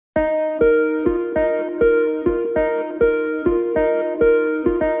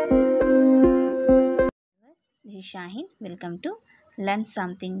is Shahin. Welcome to Learn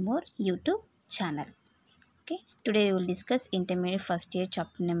Something More YouTube channel. Okay, today we will discuss intermediate first year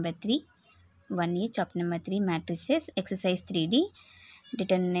chapter number 3, 1A chapter number 3 matrices, exercise 3D,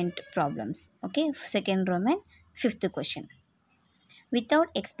 determinant problems. Okay, second Roman, fifth question. Without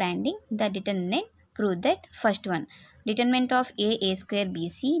expanding the determinant, prove that first one. Determinant of a square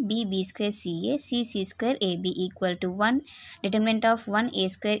bc, b square ca, c square ab equal to 1. Determinant of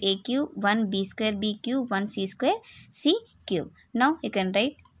 1a square a cube, 1b square b cube, 1c square c cube. Now you can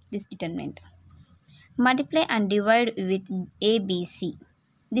write this determinant. Multiply and divide with abc,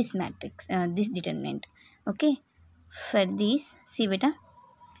 this matrix, this determinant. Okay, for this, see beta,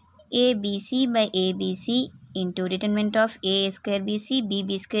 abc by abc into determinant of a square bc,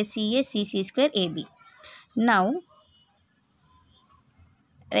 b square ca, c square ab. Now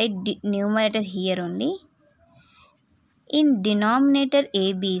write numerator here only. In denominator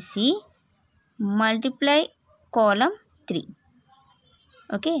abc, multiply column 3.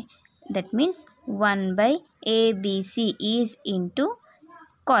 Okay, that means 1 by abc is into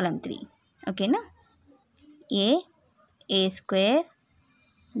column 3. Okay, na? A square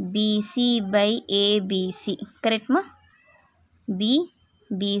bc by abc, correct ma? b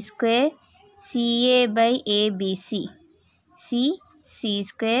square ca by abc, c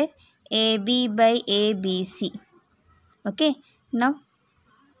square ab by abc. Okay, now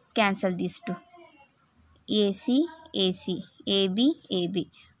cancel these two. ac ab ab.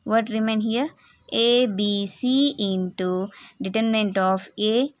 What remain here? abc into determinant of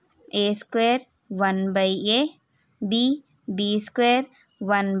a square 1 by a, b square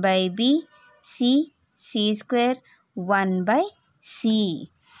 1 by b, c square 1 by c.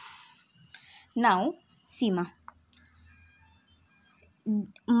 Now see ma,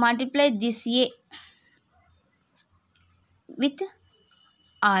 multiply this a with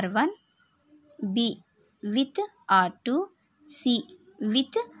r1, b with r2, c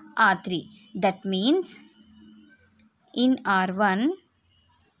with r3. That means in r1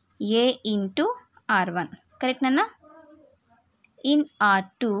 a into r1, correct nana? In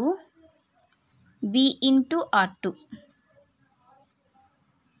r2 b into r2.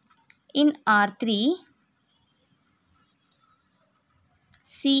 In r3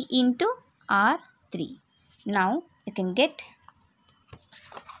 c into r3. Now you can get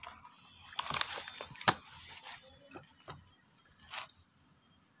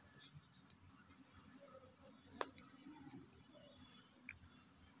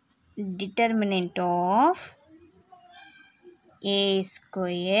determinant of a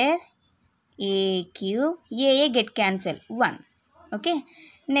square a cube, a get cancel 1. Okay,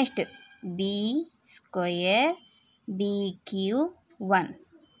 next b square b cube 1,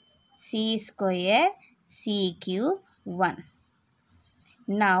 c square c cube 1.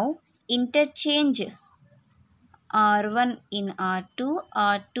 Now interchange r1 in r2,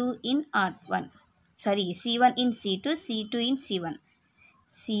 r2 in r1, sorry, c1 in c2, c2 in c1,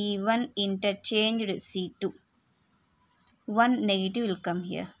 c1 interchanged c2. 1 negative will come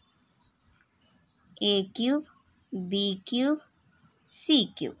here. A cube, b cube,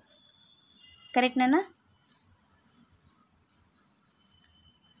 c cube. Correct nana?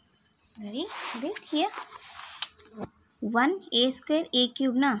 Sorry, wait here. 1 a square a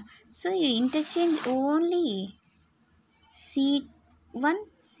cube na. So you interchange only c1,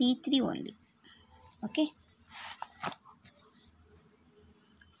 c3 only. Okay.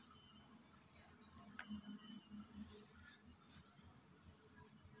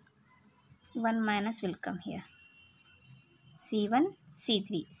 One minus will come here. C1,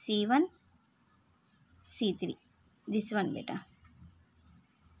 C3, C1, C3. This one beta.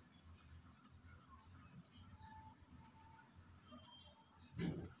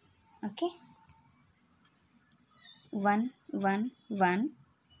 Okay. 1, 1, 1.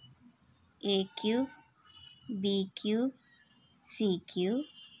 A cube, B cube, C cube,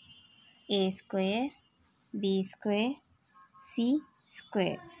 A square, B square, C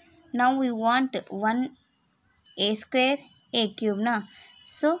square. Now we want 1 A square, A cube na.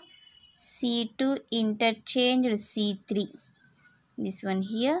 So C2 interchanged C3. This one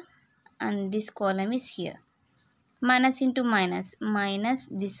here and this column is here. Minus into minus, minus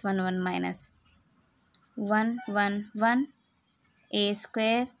this one minus. 1, 1, 1. A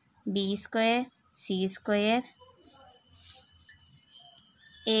square, B square, C square,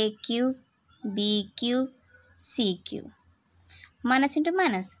 A cube, B cube, C cube. Minus into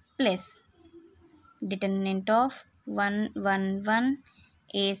minus, plus determinant of 1, 1, 1,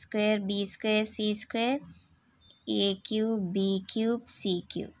 A square, B square, C square, A cube, B cube, C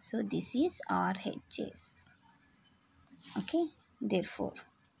cube. So this is RHS. Okay, therefore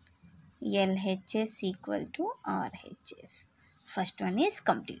LHS equal to RHS. First one is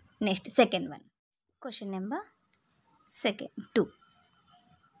complete. Next, second one. Question number second 2.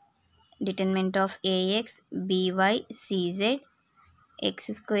 Determinant of AX, BY, CZ, X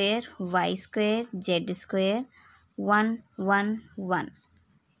square, Y square, Z square, 1, 1, 1.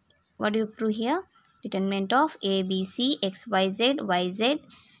 What do you prove here? Determinant of ABC, XYZ, YZ,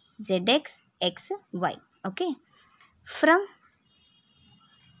 ZX, XY. Okay. From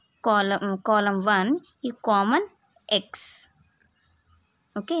column 1, you common X.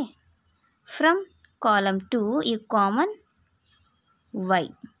 Okay. From column 2, you common Y.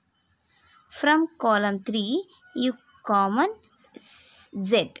 From column 3, you common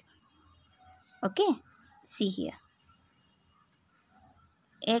Z. Okay. See here.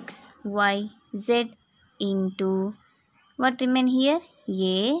 X, Y, Z into what remain here?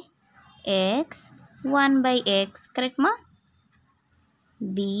 A, X, 1 by X. Correct ma?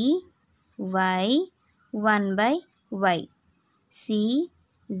 B, Y, 1 by Y. C,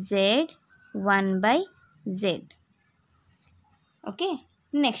 Z, 1 by Z. Okay.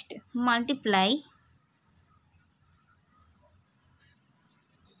 Next, multiply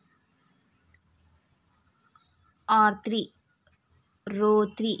R3, row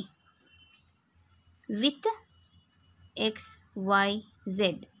 3 with X, Y,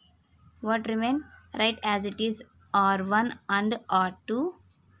 Z. What remain? Write as it is R1 and R2.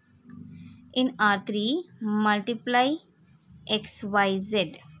 In R3, multiply X, Y,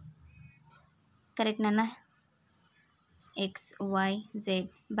 Z. Correct, Nana? X, Y, Z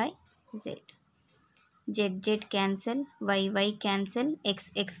by Z. Z, Z cancel, Y, Y cancel,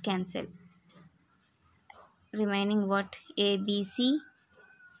 X, X cancel. Remaining what? A, B, C,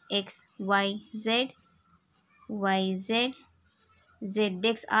 X, Y, Z, Y, Z,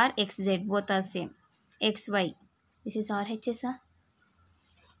 ZX or XZ. Both are same. X, Y. This is RHS.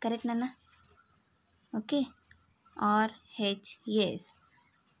 Correct, Nana? Okay. RHS.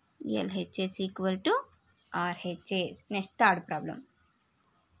 LHS equal to RHS. Next, third problem.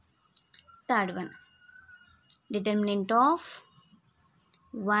 Third one. Determinant of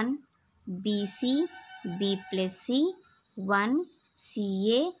 1 BC, B plus C, 1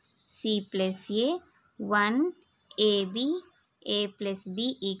 CA, C plus A, 1 AB, A plus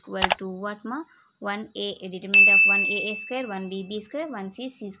B equal to what ma? 1A, determinant of 1A square, 1BB square, 1C,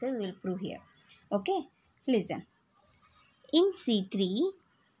 C square we will prove here. Okay, listen. In C3,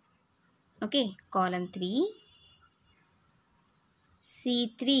 okay, column 3,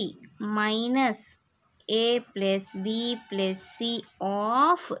 C3 minus A plus B plus C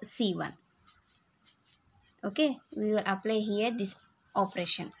of C1. Okay, we will apply here this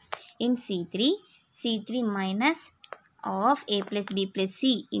operation. In C3, C3 minus of A plus B plus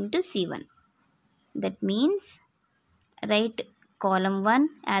C into C1. That means write column 1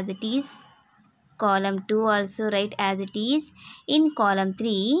 as it is, column 2 also write as it is. In column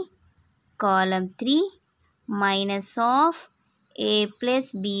 3 minus of A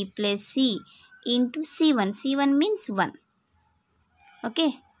plus B plus C into C1. C1 means 1.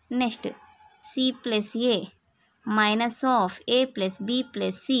 Okay, next C plus A minus of A plus B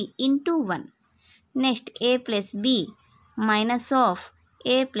plus C into 1. Next A plus B minus of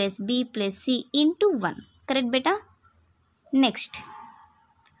A plus B plus C into 1. Correct beta? Next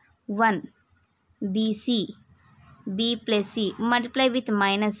 1 BC, B plus C multiply with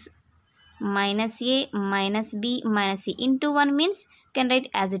minus A minus B minus C into 1 means can write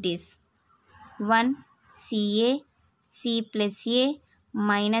as it is. 1 CA, C plus A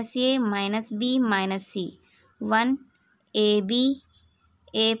minus B minus C. 1 AB,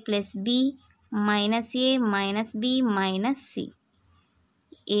 A plus B minus A minus B minus C.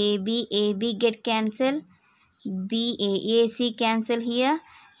 AB get cancel. AC cancel here.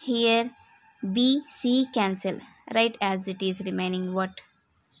 Here BC cancel. Write as it is remaining what?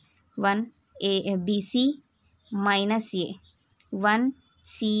 1 BC minus A. 1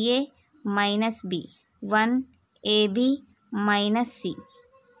 CA minus B. 1 AB minus C.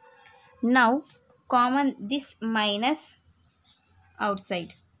 Now common this minus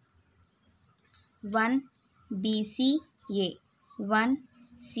outside. 1 BCA, 1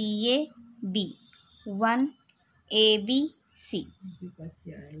 CAB, 1 ABC.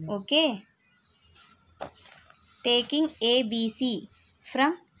 Okay. Taking ABC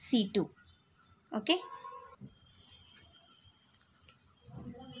from C2. Okay.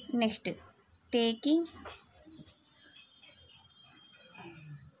 Next, taking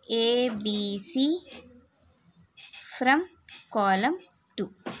ABC from column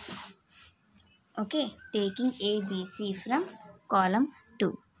 2. Okay, taking ABC from column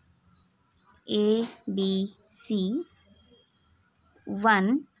 2. ABC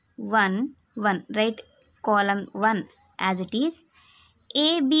 1 1 1, write column 1 as it is.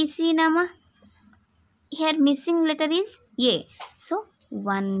 A B C nama, here missing letter is A, so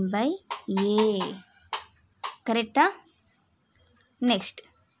 1 by A, correct? Next,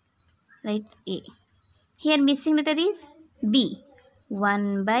 write A. Here missing letter is B,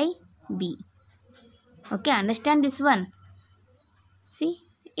 1 by B. Okay, understand this one. See,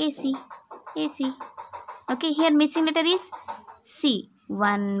 AC, AC. Okay, here missing letter is C,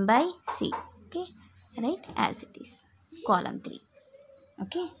 1 by C. Okay, right, as it is, column 3.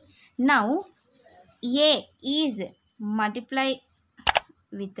 Okay, now A is multiply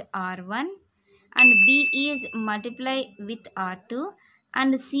with R1 and B is multiply with R2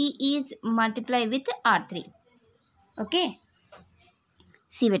 and C is multiply with R3. Okay,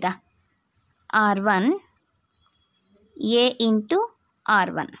 see beta, R1 A into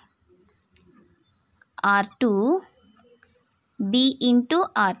R1, R2 B into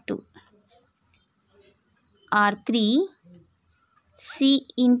R2, R3 C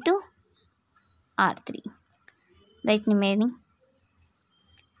into R3. Right, remaining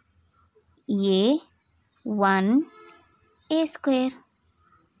A 1 A square.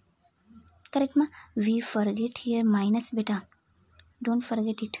 Correct ma? We forget here minus beta. Don't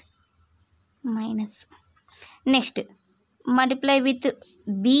forget it. Minus. Next, multiply with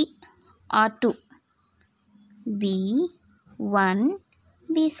B R2. B 1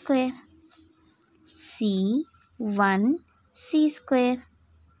 B square. C 1 C square.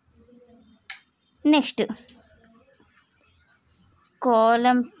 Next,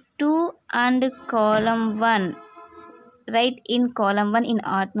 column 2 and column 1. Write in column 1 in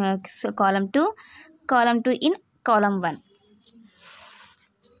so column 2 in column 1.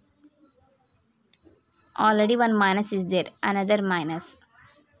 Already one minus is there, another minus.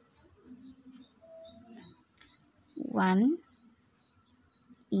 1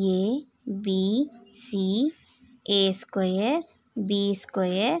 A B C A square B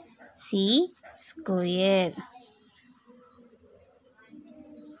square C square.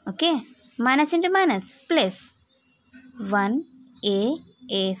 Okay, minus into minus, plus 1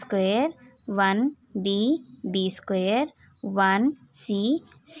 A square 1 B square 1 C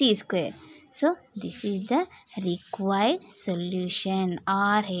square. So this is the required solution,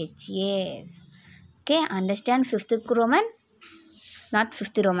 RHS. Okay, understand fifth Roman? Not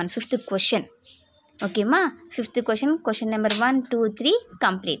fifth Roman, fifth question. Okay ma, fifth question number 1, 2, 3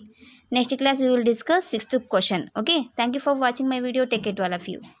 complete. Next class we will discuss sixth question. Okay, thank you for watching my video. Take care to all of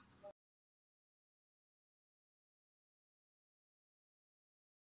you.